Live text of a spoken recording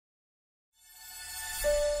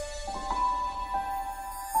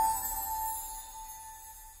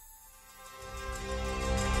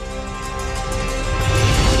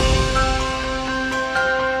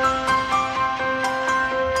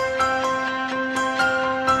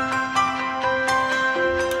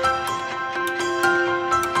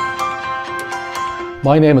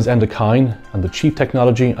My name is Enda Kine. I'm the Chief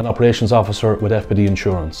Technology and Operations Officer with FBD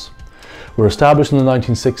Insurance. We were established in the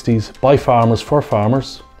 1960s by farmers for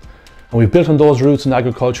farmers, and we've built on those roots in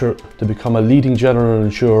agriculture to become a leading general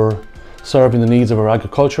insurer, serving the needs of our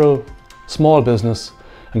agricultural, small business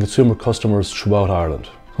and consumer customers throughout Ireland.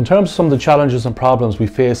 In terms of some of the challenges and problems we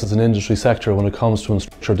face as an industry sector when it comes to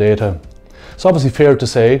unstructured data, it's obviously fair to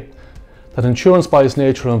say that insurance by its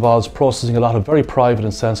nature involves processing a lot of very private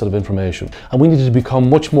and sensitive information, and we need to become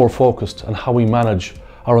much more focused on how we manage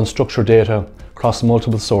our unstructured data across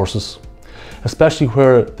multiple sources, especially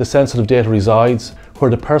where the sensitive data resides, where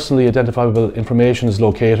the personally identifiable information is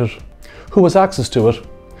located, who has access to it,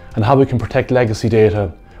 and how we can protect legacy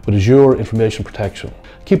data with Azure information protection.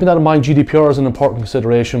 Keeping that in mind, GDPR is an important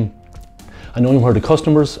consideration, and knowing where the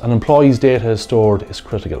customers' and employees' data is stored is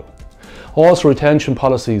critical. Also, retention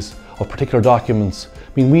policies of particular documents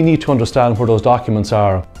mean we need to understand where those documents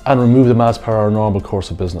are and remove them as per our normal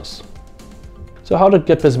course of business. So how did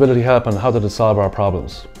Getvisibility help, and how did it solve our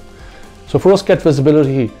problems? So for us,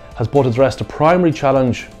 Getvisibility has both addressed the primary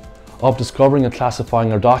challenge of discovering and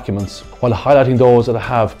classifying our documents while highlighting those that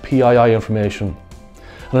have PII information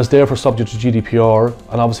and is therefore subject to GDPR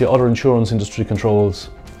and obviously other insurance industry controls.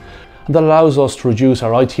 And that allows us to reduce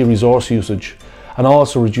our IT resource usage and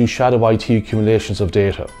also reduce shadow IT accumulations of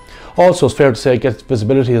data. Also, it's fair to say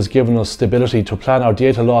Getvisibility has given us stability to plan our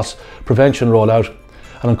data loss prevention rollout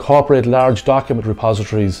and incorporate large document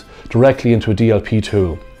repositories directly into a DLP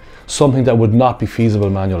tool, something that would not be feasible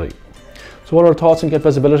manually. So what are our thoughts on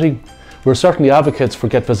Getvisibility? We're certainly advocates for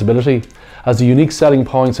Getvisibility as the unique selling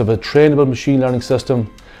points of a trainable machine learning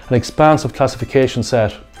system, an expansive classification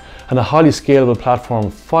set, and a highly scalable platform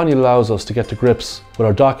finally allows us to get to grips with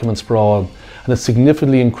our document sprawl, and it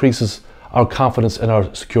significantly increases our confidence in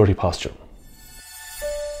our security posture.